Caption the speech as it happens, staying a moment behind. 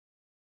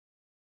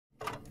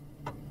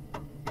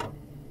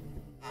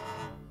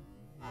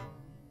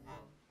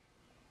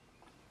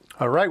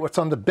All right, what's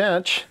on the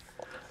bench?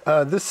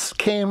 This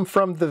came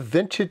from the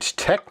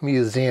VintageTEK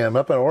Museum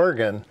up in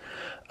Oregon.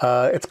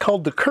 It's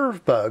called the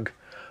CurveBug.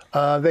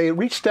 They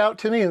reached out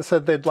to me and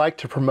said they'd like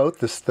to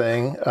promote this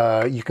thing.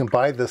 You can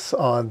buy this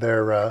on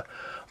their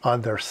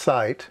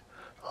site.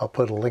 I'll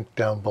put a link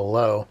down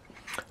below.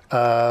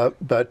 Yeah,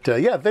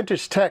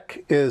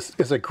 VintageTEK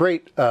is a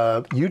great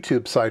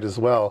YouTube site as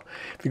well.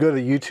 If you go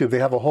to YouTube, they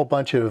have a whole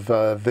bunch of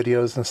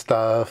videos and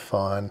stuff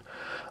on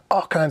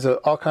all kinds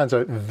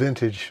of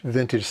vintage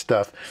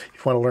stuff. If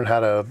you want to learn how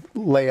to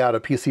lay out a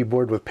PC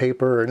board with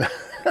paper and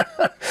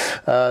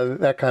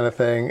that kind of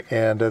thing,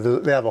 and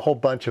they have a whole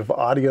bunch of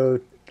audio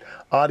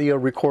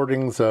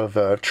recordings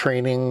of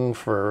training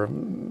for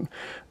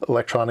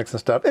electronics and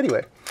stuff.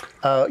 Anyway,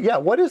 yeah,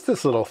 what is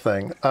this little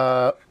thing?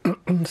 It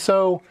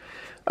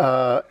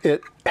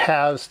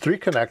has 3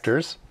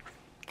 connectors,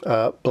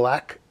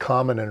 black,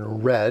 common,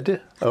 and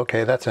red.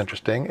 Okay, that's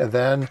interesting. And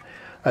then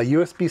a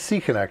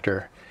USB-C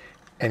connector.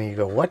 And you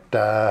go, what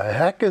the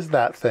heck is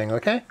that thing?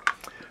 Okay,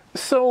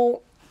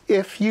 so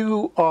if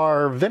you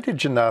are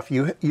vintage enough,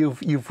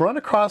 you've run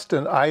across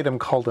an item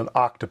called an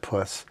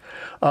octopus.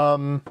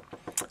 Alan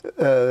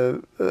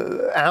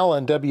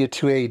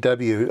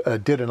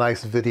W2AW did a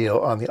nice video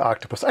on the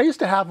octopus. I used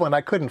to have one.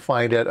 I couldn't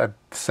find it. I've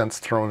since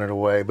thrown it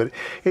away. But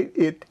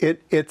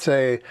it's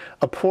a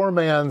poor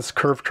man's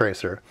curve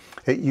tracer.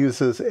 It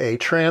uses a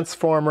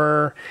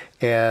transformer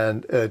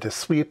and to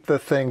sweep the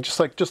thing,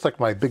 just like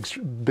my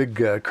big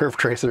curve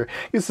tracer,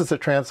 uses a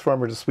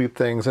transformer to sweep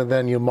things, and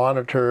then you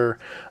monitor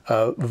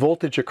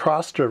voltage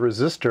across the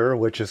resistor,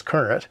 which is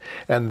current,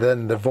 and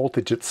then the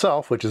voltage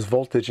itself, which is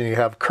voltage, and you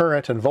have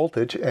current and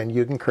voltage, and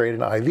you can create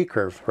an IV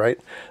curve, right?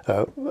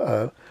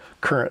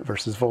 Current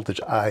versus voltage,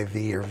 IV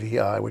or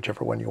VI,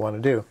 whichever one you want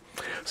to do.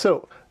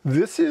 So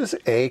this is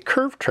a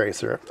curve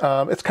tracer.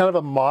 It's kind of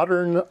a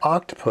modern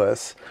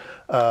octopus.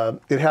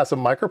 It has a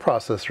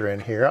microprocessor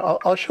in here.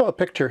 I'll show a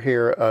picture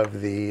here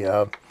of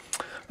the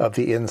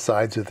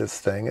insides of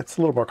this thing. It's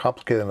a little more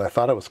complicated than I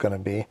thought it was going to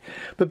be,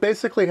 but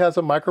basically has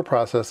a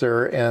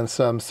microprocessor and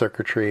some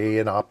circuitry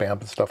and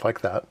op-amp and stuff like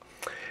that.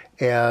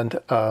 And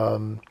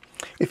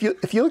if you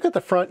look at the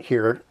front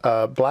here,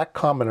 black,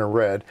 common, and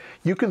red,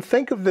 you can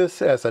think of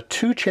this as a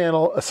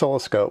 2-channel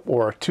oscilloscope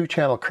or a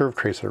 2-channel curve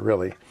tracer,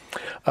 really.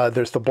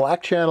 There's the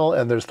black channel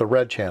and there's the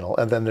red channel,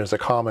 and then there's a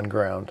common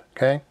ground.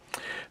 Okay,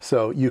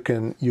 so you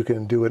can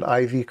do an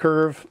IV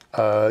curve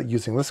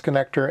using this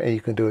connector, and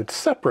you can do a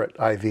separate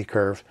IV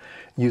curve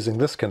using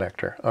this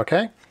connector.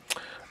 Okay,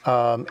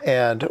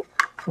 and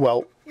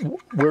well,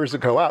 where does it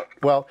go out?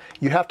 Well,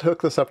 you have to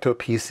hook this up to a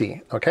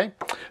PC. Okay,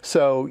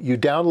 so you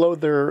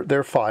download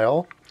their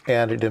file,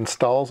 and it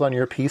installs on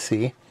your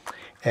PC,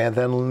 and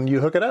then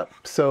you hook it up.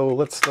 So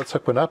let's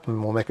hook one up,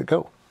 and we'll make it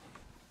go.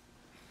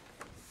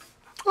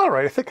 All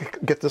right, I think I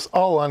can get this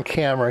all on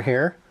camera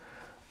here.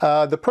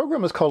 The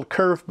program is called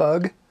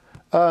CurveBug.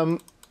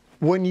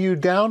 When you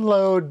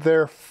download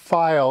their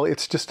file,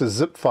 it's just a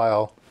zip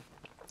file,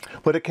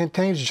 but it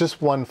contains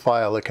just one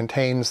file. It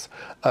contains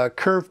a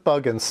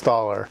CurveBug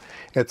installer.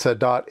 It's a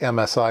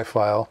 .msi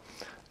file,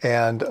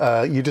 and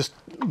you just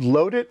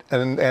load it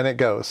and it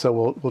goes. So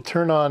we'll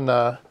turn on.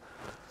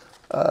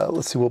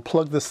 Let's see. We'll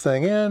plug this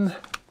thing in,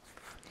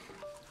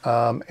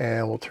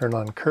 and we'll turn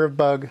on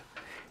CurveBug.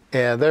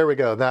 And there we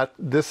go.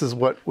 This is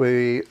what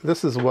we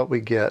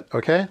get.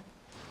 Okay.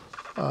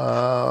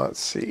 Let's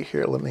see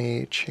here. Let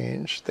me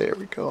change. There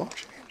we go.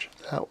 Change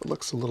that. It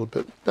looks a little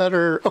bit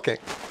better. Okay.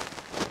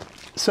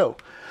 So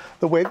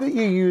the way that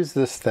you use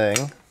this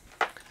thing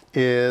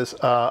is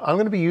I'm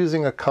going to be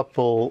using a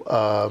couple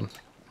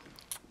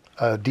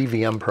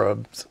DVM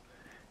probes,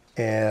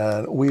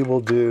 and we will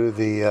do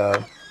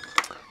the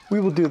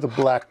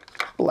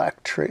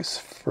black trace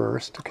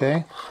first.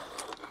 Okay.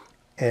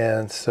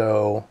 And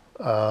so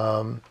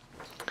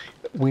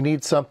we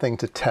need something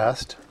to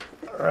test.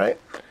 All right.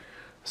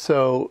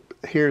 So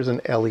here's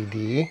an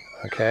LED,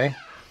 okay?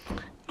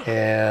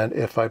 And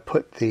if I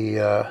put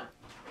the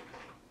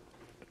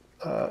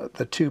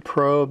 2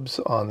 probes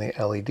on the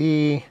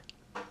LED,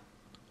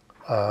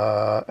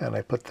 and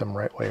I put them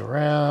right way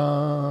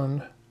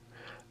around,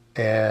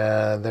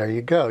 and there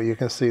you go. You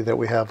can see that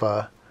we have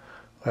a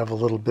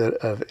little bit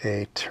of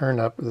a turn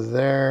up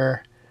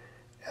there,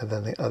 and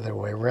then the other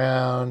way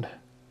around.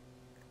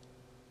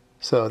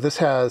 So this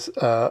has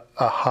a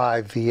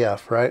high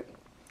VF, right?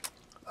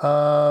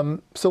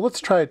 So let's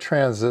try a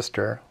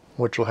transistor,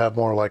 which will have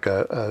more like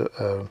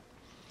a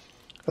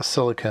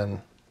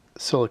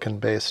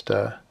silicon-based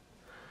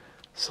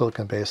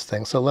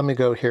thing. So let me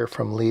go here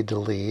from lead to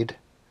lead,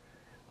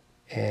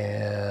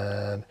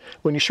 and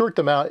when you short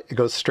them out, it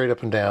goes straight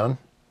up and down.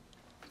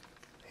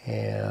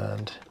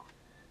 And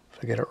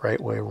if I get it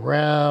right way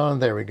around,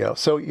 there we go.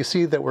 So you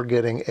see that we're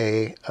getting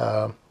a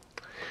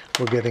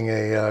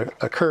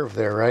curve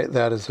there, right?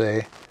 That is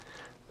a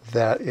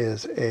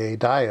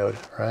diode,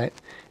 right?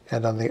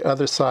 And on the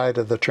other side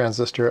of the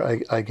transistor,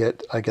 I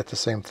get the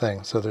same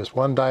thing. So there's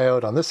one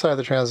diode on this side of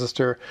the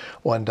transistor,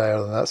 one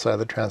diode on that side of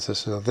the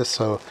transistor.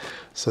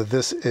 So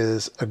this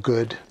is a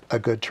good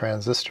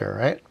transistor,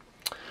 right?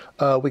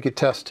 we could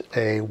test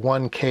a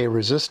 1K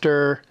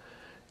resistor,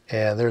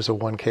 and there's a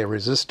 1K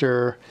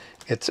resistor.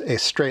 It's a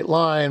straight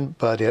line,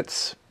 but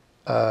it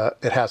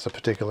has a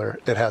particular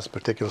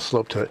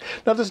slope to it.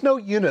 Now, there's no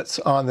units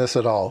on this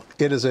at all.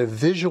 It is a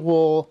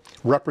visual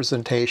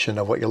representation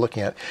of what you're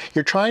looking at.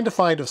 You're trying to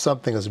find if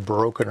something is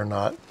broken or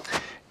not,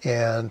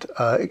 and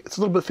it's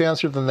a little bit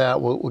fancier than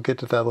that. We'll get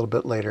to that a little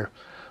bit later.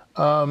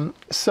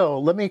 So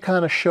let me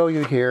kind of show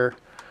you here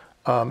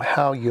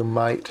how you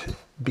might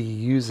be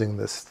using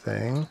this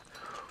thing.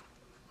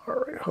 All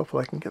right,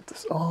 hopefully I can get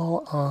this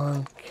all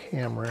on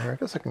camera here. I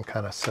guess I can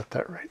kind of set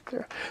that right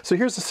there. So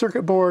here's the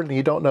circuit board, and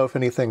you don't know if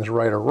anything's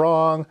right or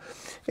wrong.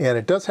 And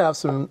it does have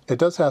some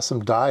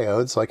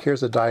diodes. Like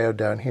here's a diode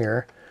down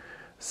here.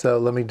 So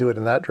let me do it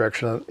in that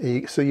direction.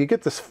 So you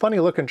get this funny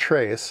looking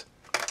trace,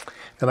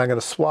 and I'm going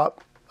to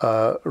swap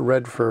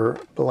red for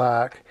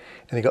black.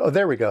 And you go, oh,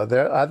 there we go.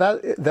 There,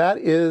 that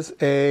is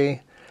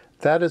a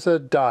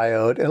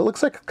diode, and it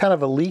looks like kind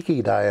of a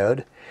leaky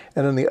diode.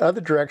 And in the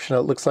other direction,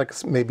 it looks like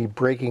it's maybe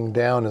breaking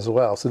down as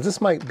well. So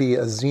this might be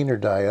a Zener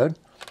diode.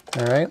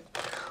 All right,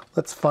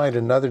 let's find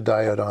another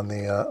diode on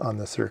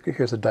the circuit.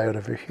 Here's a diode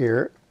over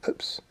here.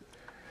 Oops.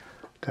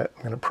 I'm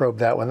going to probe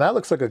that one. That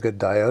looks like a good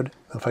diode.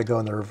 If I go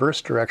in the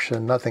reverse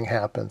direction, nothing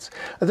happens.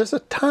 There's a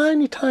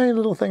tiny, tiny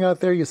little thing out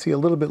there. You see a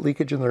little bit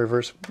leakage in the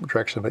reverse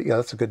direction, but yeah,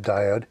 that's a good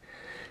diode.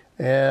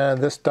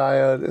 And this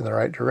diode in the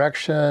right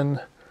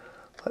direction.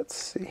 Let's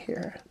see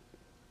here.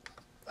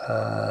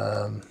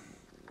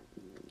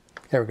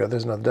 There we go.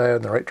 There's another diode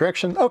in the right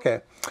direction.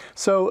 Okay,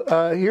 so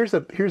here's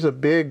a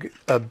big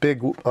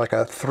like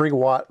a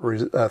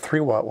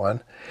 3-watt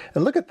one,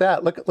 and look at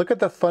that. Look at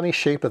the funny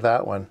shape of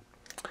that one.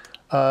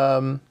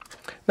 Now,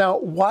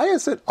 why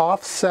is it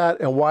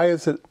offset and why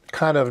is it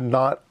kind of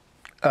not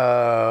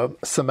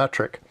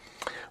symmetric?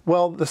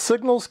 Well, the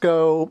signals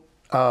go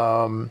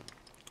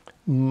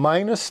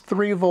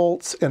 -3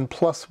 volts and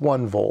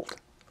 +1 volt.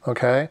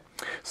 Okay,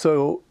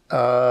 so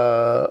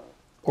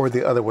or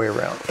the other way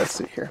around. Let's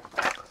see here.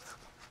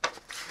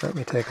 Let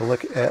me take a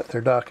look at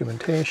their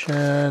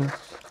documentation. I'm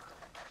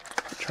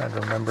trying to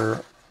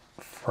remember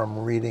from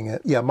reading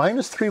it. Yeah,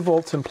 -3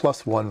 volts and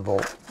 +1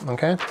 volt.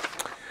 Okay,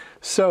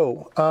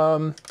 so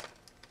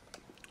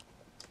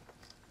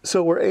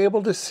so we're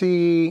able to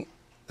see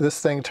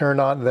this thing turn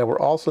on, and then we're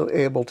also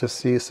able to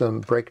see some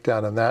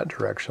breakdown in that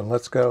direction.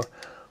 Let's go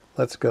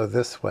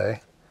this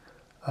way.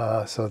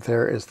 So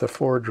there is the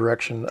forward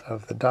direction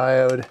of the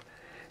diode,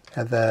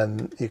 and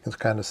then you can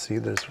kind of see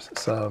there's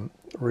some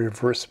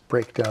reverse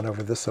breakdown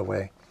over this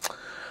way.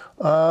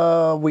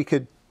 We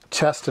could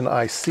test an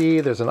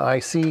IC. There's an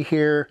IC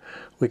here.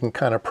 We can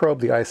kind of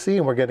probe the IC,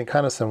 and we're getting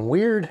kind of some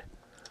weird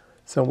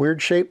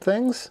shaped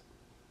things.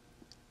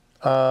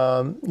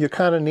 You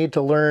kind of need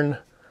to learn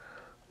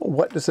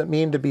what does it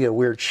mean to be a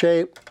weird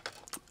shape.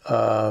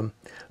 But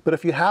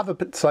if you have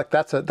it's like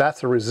that's a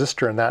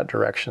resistor in that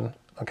direction,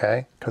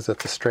 okay, because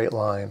it's a straight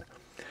line.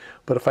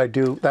 But if I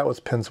do, that was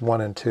pins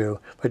 1 and 2.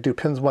 If I do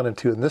pins 1 and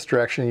 2 in this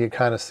direction, you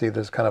kind of see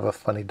there's kind of a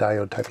funny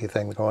diode type of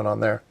thing going on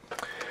there.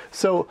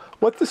 So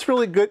what this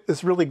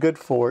is really good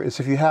for is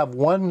if you have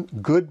one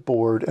good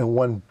board and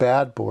one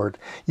bad board,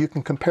 you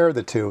can compare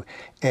the two.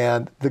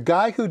 And the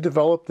guy who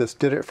developed this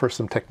did it for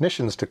some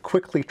technicians to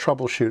quickly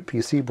troubleshoot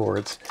PC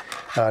boards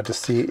to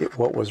see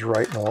what was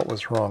right and what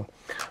was wrong.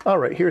 All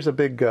right, here's a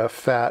big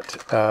fat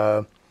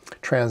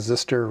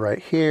transistor right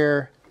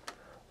here.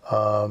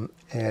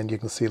 And you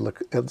can see,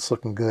 look, it's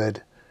looking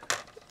good.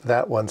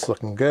 That one's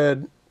looking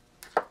good.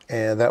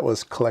 And that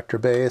was collector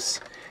base.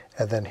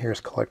 And then here's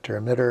collector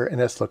emitter,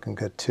 and it's looking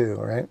good too,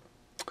 right?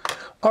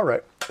 All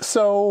right,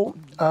 so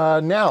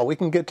now we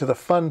can get to the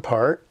fun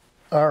part.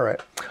 All right,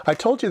 I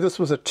told you this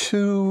was a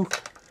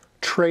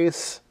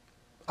two-trace,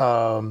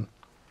 like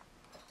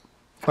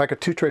a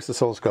two-trace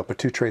oscilloscope, a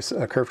two-trace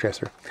curve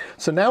tracer.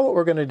 So now what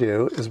we're gonna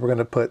do is we're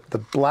gonna put the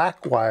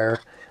black wire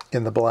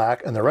in the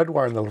black and the red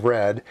wire in the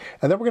red,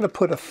 and then we're gonna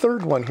put a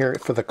third one here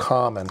for the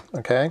common,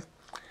 okay?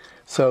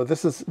 So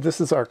this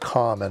is our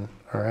common,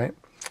 all right?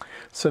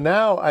 So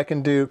now I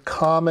can do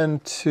common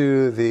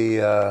to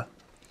the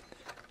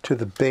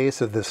base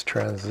of this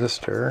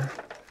transistor,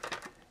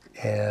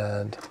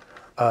 and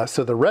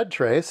so the red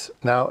trace.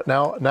 Now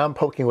I'm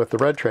poking with the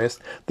red trace.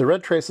 The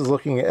red trace is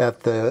looking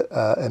at the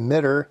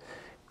emitter,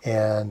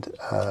 and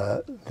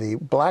the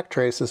black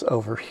trace is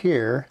over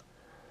here.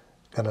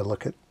 Gonna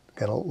look at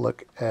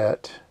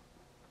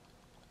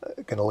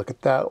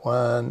that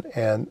one,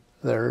 and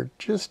they're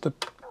just a.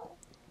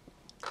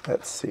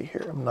 Let's see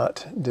here, I'm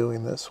not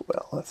doing this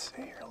well. Let's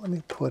see here, let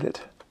me put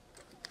it.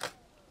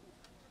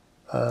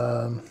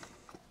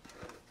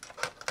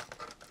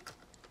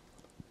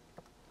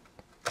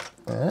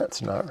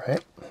 That's not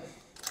right.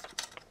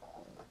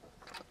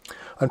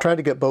 I'm trying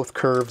to get both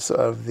curves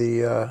of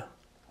the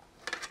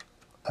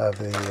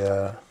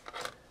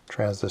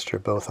transistor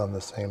both on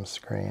the same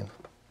screen.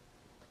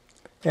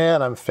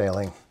 And I'm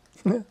failing.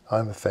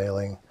 I'm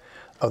failing.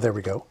 Oh, there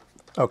we go.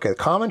 Okay,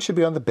 common should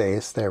be on the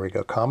base. There we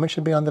go. Common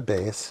should be on the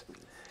base.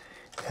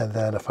 And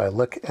then if I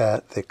look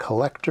at the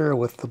collector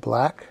with the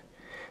black,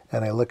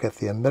 and I look at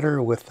the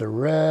emitter with the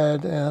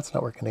red, that's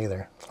not working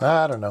either.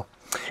 I don't know.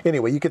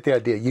 Anyway, you get the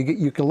idea.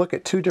 You can look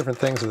at two different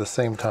things at the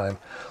same time.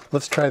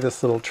 Let's try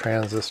this little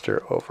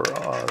transistor over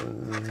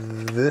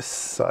on this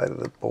side of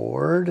the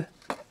board.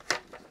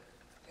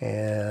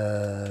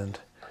 And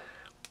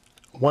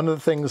one of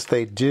the things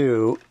they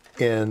do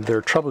in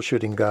their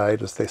troubleshooting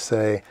guide is they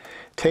say,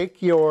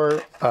 take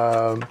your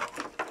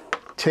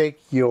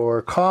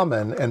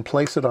common and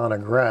place it on a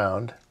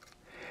ground,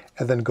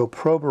 and then go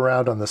probe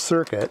around on the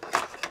circuit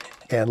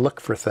and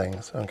look for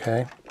things,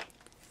 okay?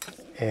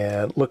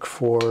 And look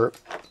for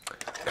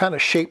kind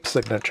of shape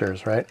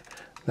signatures, right?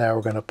 Now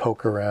we're going to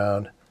poke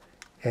around,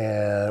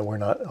 and we're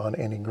not on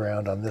any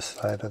ground on this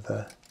side of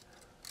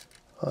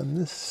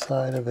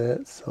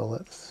it. So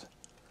let's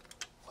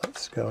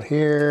go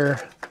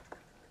here,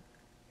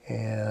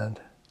 and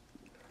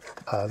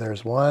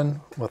there's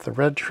one with the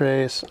red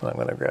trace, and I'm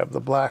going to grab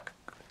the black,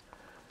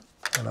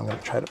 and I'm going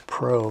to try to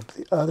probe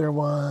the other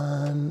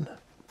one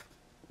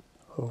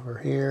over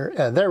here,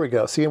 and there we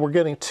go. See, we're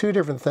getting two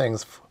different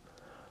things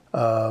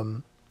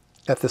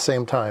at the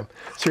same time.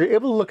 So you're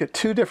able to look at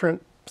two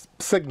different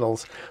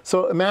signals.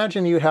 So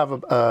imagine you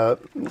have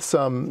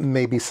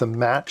maybe some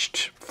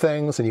matched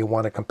things, and you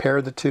want to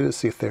compare the two,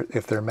 see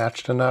if they're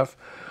matched enough,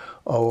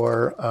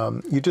 or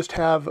you just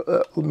have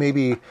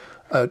maybe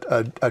a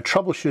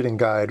troubleshooting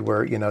guide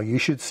where, you know, you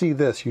should see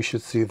this, you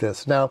should see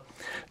this. Now,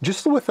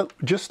 just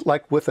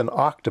like with an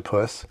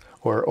octopus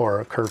or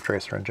a curve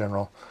tracer in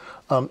general,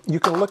 you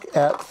can look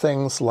at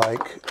things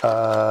like,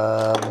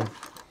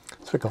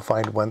 so I can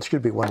find one. There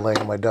should be one laying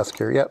on my desk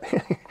here. Yep,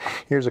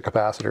 here's a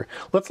capacitor.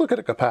 Let's look at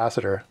a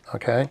capacitor,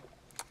 okay?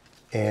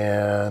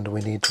 And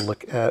we need to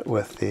look at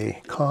with the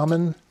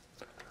common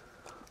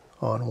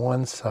on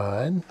one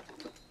side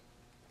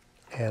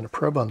and a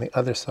probe on the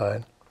other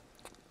side.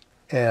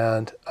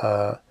 And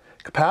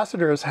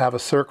capacitors have a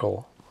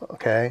circle,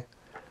 okay?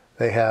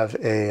 They have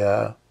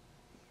a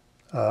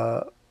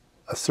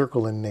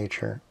circle in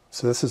nature.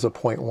 So this is a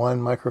 0.1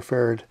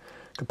 microfarad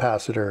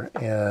capacitor,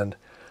 and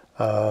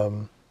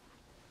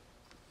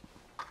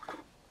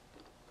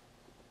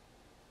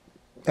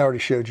I already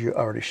showed you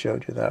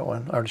that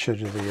one. I already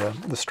showed you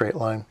the straight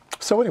line.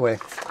 So anyway,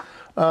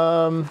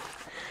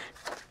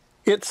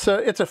 it's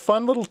a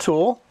fun little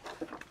tool.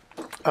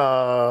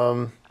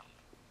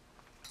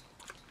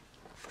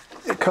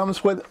 It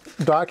comes with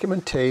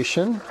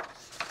documentation.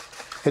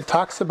 It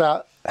talks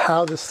about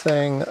how this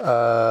thing,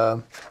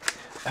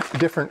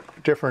 different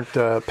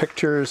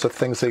pictures of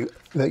things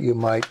that you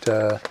might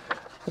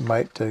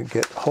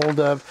get hold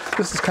of.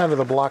 This is kind of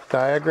the block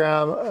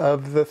diagram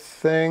of the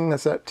thing.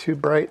 Is that too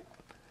bright?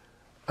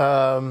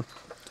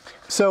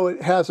 So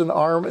it has an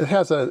arm. It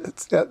has a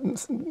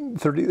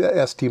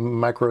ST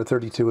Micro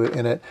 32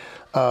 in it.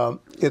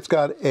 It's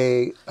got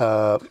a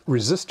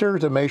resistor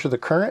to measure the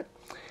current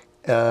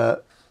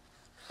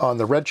on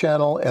the red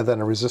channel, and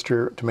then a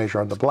resistor to measure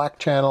on the black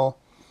channel.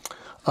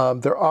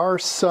 There are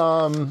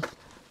some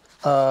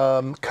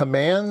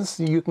commands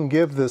you can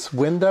give this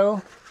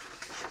window.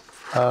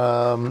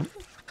 I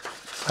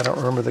don't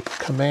remember the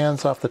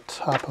commands off the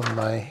top of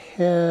my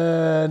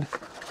head.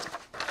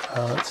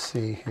 Let's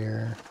see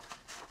here.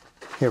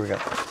 Here we go.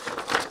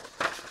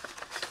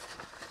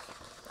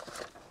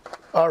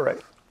 All right.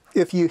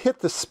 If you hit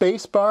the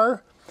space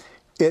bar,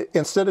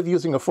 instead of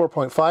using a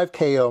 4.5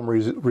 k ohm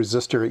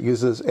resistor, it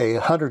uses a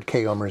 100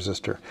 k ohm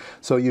resistor.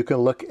 So you can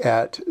look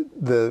at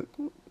the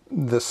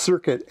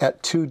circuit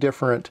at two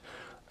different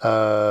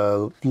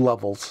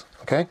levels,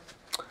 okay?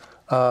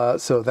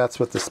 So that's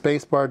what the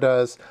space bar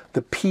does.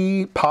 The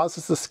P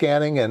pauses the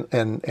scanning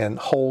and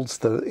holds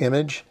the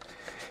image.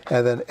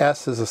 And then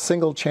S is a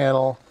single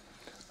channel,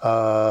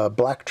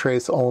 black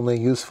trace only,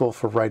 useful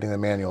for writing the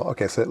manual.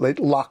 Okay, so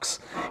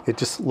it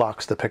just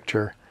locks the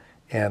picture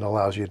and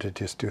allows you to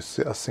just do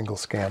a single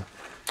scan.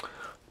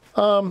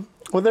 Well,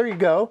 there you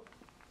go.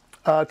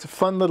 It's a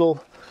fun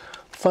little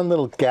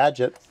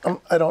gadget.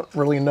 I don't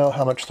really know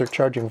how much they're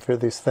charging for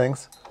these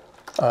things,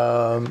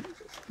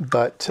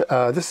 but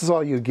this is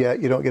all you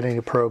get. You don't get any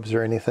probes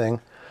or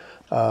anything.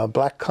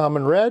 Black,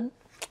 common, red.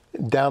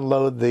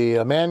 Download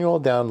the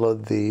manual,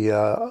 download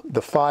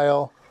the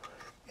file,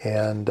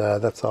 and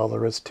that's all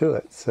there is to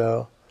it.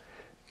 So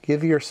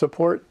give your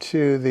support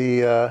to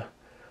the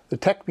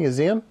Tech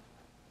Museum,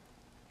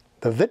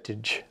 the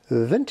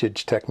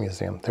VintageTEK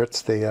Museum.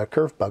 That's the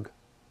CurveBug.